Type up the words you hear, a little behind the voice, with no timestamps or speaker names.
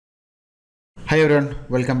Hi everyone,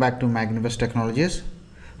 welcome back to Magnifez Technologies.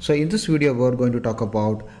 So in this video we're going to talk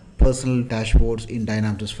about personal dashboards in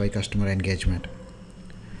Dynamics 365 customer engagement.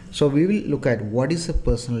 So we will look at what is a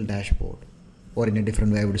personal dashboard, or in a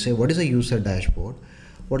different way I would say what is a user dashboard,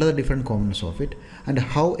 what are the different components of it, and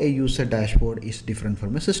how a user dashboard is different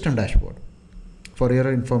from a system dashboard. For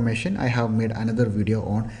your information, I have made another video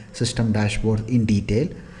on system dashboard in detail.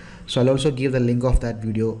 So I'll also give the link of that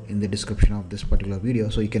video in the description of this particular video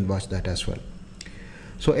so you can watch that as well.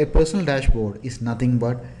 So a personal dashboard is nothing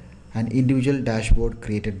but an individual dashboard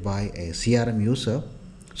created by a CRM user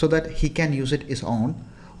so that he can use it his own,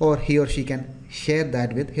 or he or she can share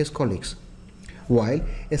that with his colleagues. While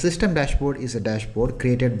a system dashboard is a dashboard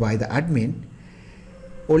created by the admin,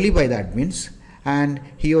 only by the admins, and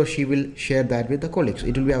he or she will share that with the colleagues.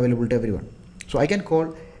 It will be available to everyone. So I can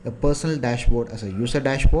call a personal dashboard as a user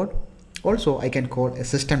dashboard. Also, I can call a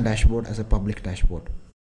system dashboard as a public dashboard.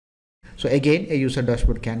 So again, a user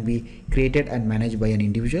dashboard can be created and managed by an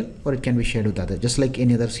individual, or it can be shared with others, just like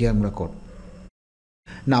any other CRM record.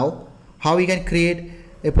 Now, how we can create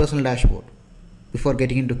a personal dashboard? Before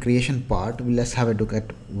getting into creation part, let's have a look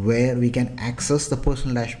at where we can access the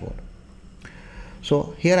personal dashboard.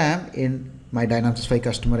 So here I am in my Dynamics 365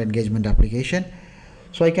 customer engagement application.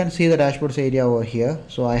 So I can see the dashboards area over here.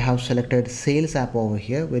 So I have selected sales app over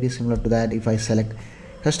here. Very similar to that, if I select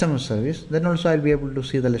customer service, then also I'll be able to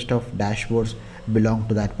see the list of dashboards belong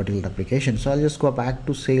to that particular application. So I'll just go back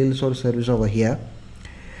to sales or service over here,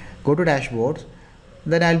 go to dashboards,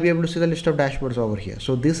 then I'll be able to see the list of dashboards over here.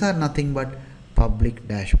 So these are nothing but public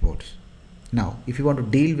dashboards. Now if you want to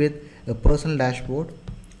deal with a personal dashboard,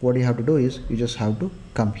 what you have to do is you just have to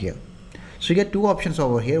come here. So you get two options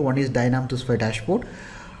over here. One is Dynamics 365 dashboard,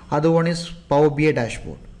 other one is Power BI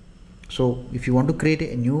dashboard. So if you want to create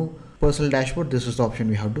a new personal dashboard, this is the option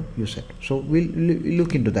we have to use it. So we'll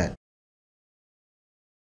look into that.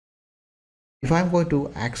 If I'm going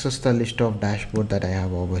to access the list of dashboard that I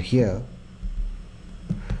have over here,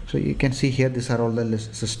 so you can see here these are all the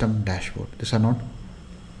system dashboard. These are not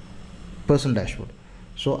personal dashboard.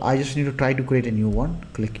 So I just need to try to create a new one.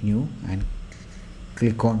 Click new and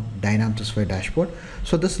click on Dynamics 365 dashboard.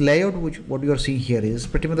 So this layout, what you are seeing here, is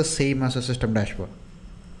pretty much the same as a system dashboard.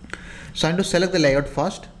 So I'm going to select the layout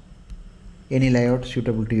first, any layout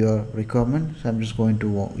suitable to your requirement. So I'm just going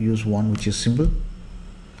to use one which is simple,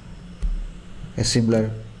 a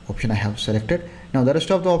similar option I have selected. Now the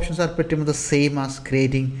rest of the options are pretty much the same as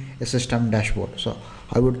creating a system dashboard. So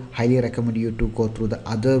I would highly recommend you to go through the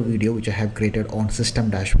other video which I have created on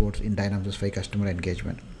system dashboards in Dynamics 365 customer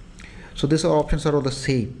engagement. So these options are all the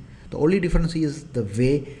same. The only difference is the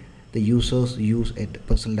way the users use a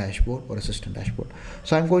personal dashboard or a system dashboard.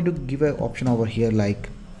 So I'm going to give an option over here like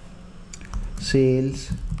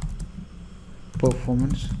sales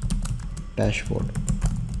performance dashboard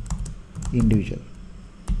individual.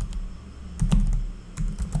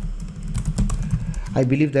 I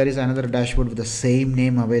believe there is another dashboard with the same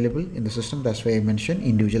name available in the system. That's why I mentioned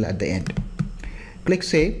individual at the end. Click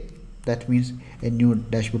save. That means a new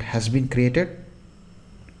dashboard has been created.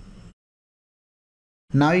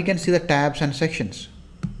 Now you can see the tabs and sections.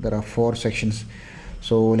 There are 4 sections.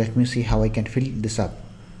 So let me see how I can fill this up.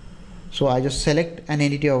 So I just select an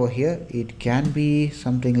entity over here. It can be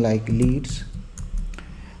something like leads.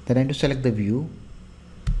 Then I need to select the view,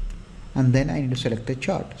 and then I need to select the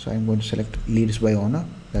chart. So I'm going to select leads by owner.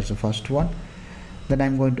 That's the first one. Then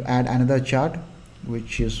I'm going to add another chart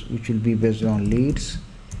which will be based on leads,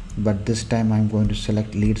 but this time I'm going to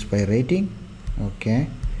select leads by rating. Okay.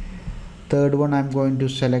 Third one, I'm going to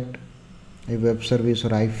select a web service or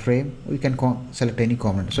iframe. You can select any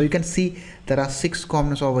component. So you can see there are 6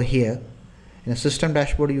 components over here. In a system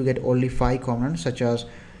dashboard you get only 5 components such as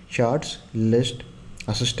charts, list,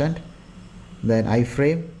 assistant, then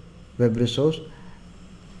iframe, web resource.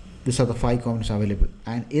 These are the 5 components available.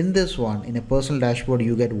 And in this one, in a personal dashboard,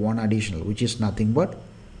 you get one additional, which is nothing but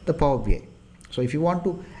the Power BI. So if you want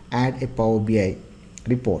to add a Power BI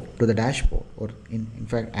report to the dashboard, or in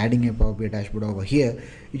fact adding a Power BI dashboard over here,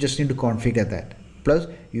 you just need to configure that. Plus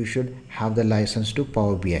you should have the license to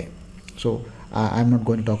Power BI. So I'm not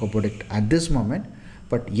going to talk about it at this moment,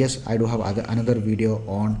 but yes, I do have another video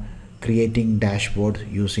on creating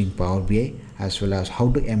dashboards using Power BI, as well as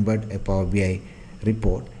how to embed a Power BI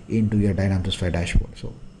report into your Dynamics 365 dashboard.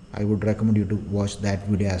 So I would recommend you to watch that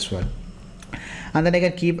video as well. And then I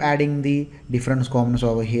can keep adding the different components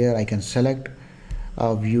over here. I can select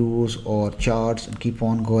views or charts and keep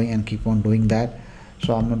on going and keep on doing that.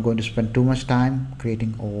 So I'm not going to spend too much time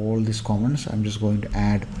creating all these components. I'm just going to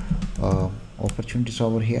add opportunities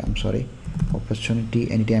over here. Opportunity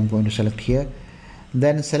entity I'm going to select here.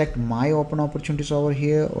 Then select my open opportunities over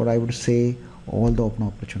here, or I would say all the open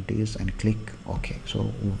opportunities, and click OK.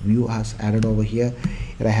 So view has added over here.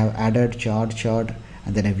 Here I have added chart,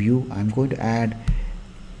 and then a view. I'm going to add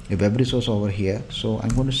a web resource over here. So I'm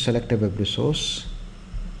going to select a web resource,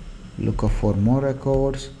 look up for more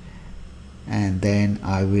records, and then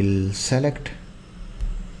I will select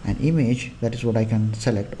an image. That is what I can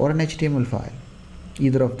select, or an HTML file,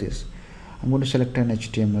 either of this. I'm going to select an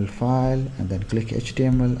HTML file and then click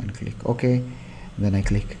HTML and click OK. Then I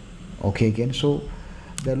click OK again. So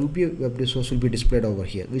there will be a web resource will be displayed over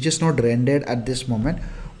here, which is not rendered at this moment.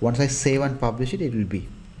 Once I save and publish it, it will be.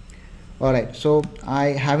 Alright, so I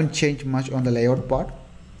haven't changed much on the layout part.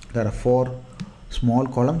 There are 4 small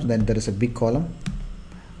columns, then there is a big column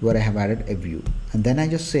where I have added a view, and then I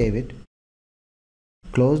just save it,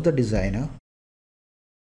 close the designer.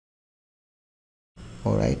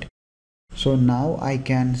 Alright, so now I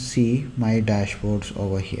can see my dashboards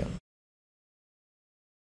over here.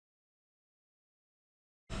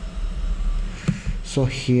 So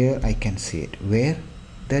here I can see it. Where?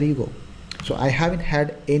 There you go. So I haven't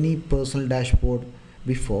had any personal dashboard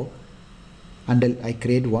before until I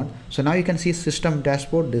create one. So now you can see system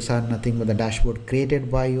dashboard. These are nothing but the dashboard created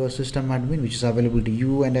by your system admin, which is available to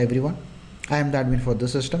you and everyone. I am the admin for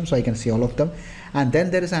this system, so I can see all of them. And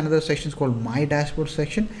then there is another section called my dashboard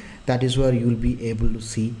section. That is where you will be able to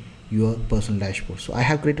see your personal dashboard. So I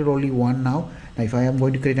have created only one now. Now if I am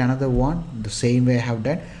going to create another one the same way I have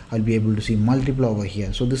done, I'll be able to see multiple over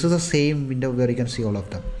here. So this is the same window where you can see all of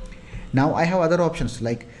them. Now I have other options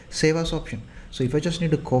like save as option. So if I just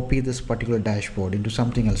need to copy this particular dashboard into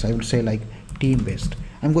something else, I would say like team based.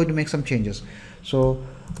 I'm going to make some changes. So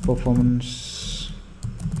performance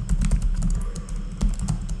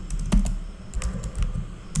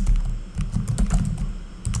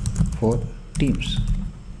for teams.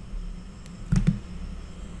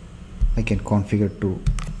 I can configure to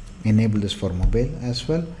enable this for mobile as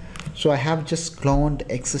well. So I have just cloned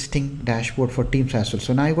existing dashboard for teams as well.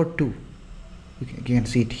 So now I got 2. You can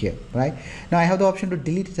see it here, right? Now I have the option to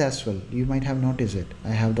delete it as well. You might have noticed it. I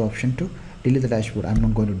have the option to delete the dashboard. I'm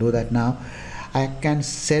not going to do that now. I can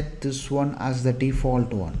set this one as the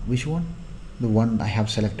default one. Which one? The one I have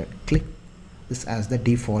selected. Click this as the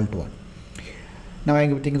default one. Now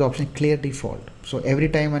I'm getting the option clear default. So every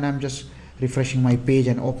time when I'm just refreshing my page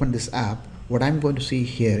and open this app, what I'm going to see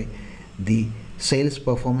here, the sales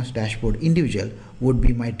performance dashboard individual would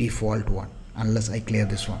be my default one unless I clear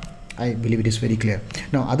this one. I believe it is very clear.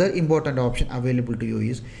 Now other important option available to you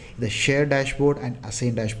is the share dashboard and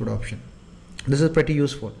assign dashboard option. This is pretty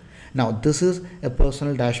useful. Now this is a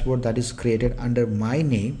personal dashboard that is created under my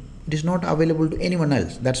name. It is not available to anyone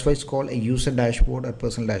else. That's why it's called a user dashboard or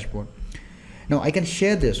personal dashboard. Now I can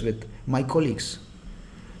share this with my colleagues.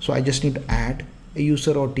 So I just need to add a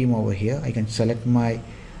user or team over here. I can select my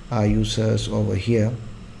users over here,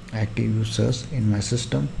 active users in my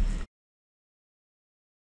system.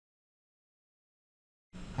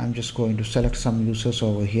 I'm just going to select some users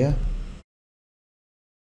over here.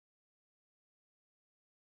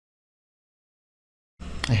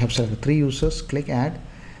 I have selected 3 users. Click add.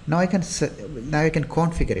 Now I can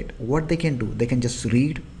configure it. What they can do, they can just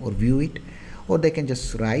read or view it, or they can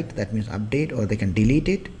just write, that means update, or they can delete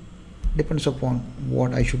it. Depends upon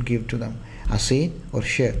what I should give to them, assign or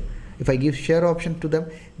share. If I give share option to them,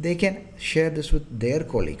 they can share this with their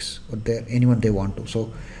colleagues or anyone they want to.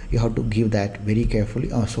 So you have to give that very carefully.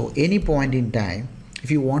 So any point in time, if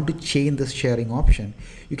you want to change this sharing option,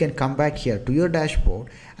 you can come back here to your dashboard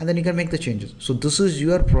and then you can make the changes. So this is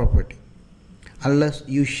your property unless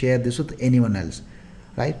you share this with anyone else,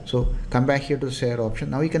 right? So come back here to the share option.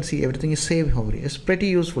 Now you can see everything is saved over here. It's pretty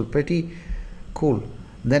useful, pretty cool.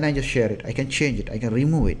 Then I just share it. I can change it. I can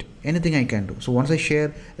remove it. Anything I can do. So once I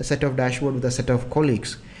share a set of dashboard with a set of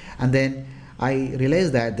colleagues, and then I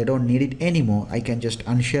realize that they don't need it anymore, I can just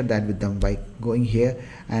unshare that with them by going here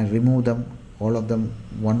and remove them, all of them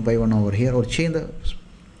one by one over here, or change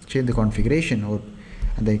the configuration,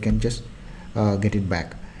 and they can just get it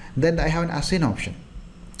back. Then I have an assign option.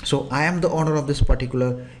 So I am the owner of this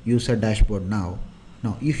particular user dashboard now.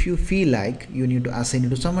 Now, if you feel like you need to assign it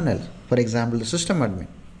to someone else, for example, the system admin,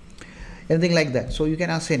 anything like that, so you can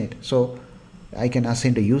assign it. So I can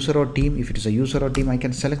assign to user or team. If it is a user or team, I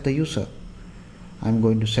can select the user. I'm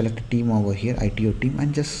going to select a team over here, IT or team,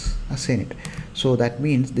 and just assign it. So that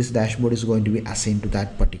means this dashboard is going to be assigned to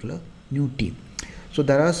that particular new team. So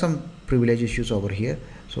there are some privilege issues over here.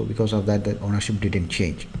 So because of that, the ownership didn't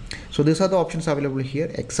change. So these are the options available here,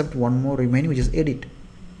 except one more remaining, which is edit,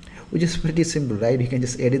 which is pretty simple, right? You can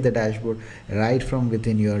just edit the dashboard right from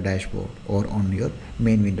within your dashboard or on your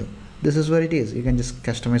main window. This is where it is. You can just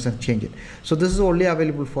customize and change it. So this is only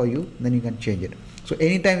available for you, then you can change it. So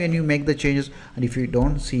anytime when you make the changes, and if you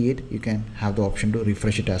don't see it, you can have the option to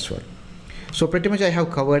refresh it as well. So pretty much I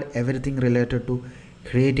have covered everything related to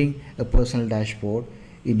creating a personal dashboard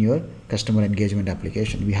in your customer engagement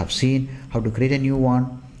application. We have seen how to create a new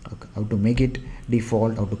one, how to make it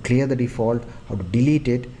default, how to clear the default, how to delete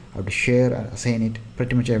it, how to share and assign it.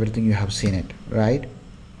 Pretty much everything you have seen it, right?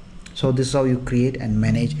 So this is how you create and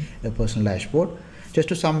manage a personal dashboard. Just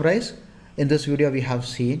to summarize, in this video we have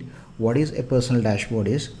seen what is a personal dashboard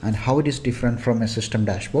is and how it is different from a system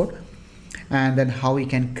dashboard, and then how we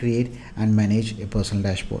can create and manage a personal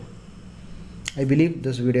dashboard. I believe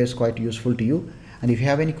this video is quite useful to you, and if you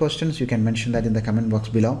have any questions, you can mention that in the comment box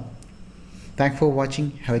below. Thanks for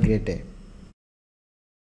watching. Have a great day.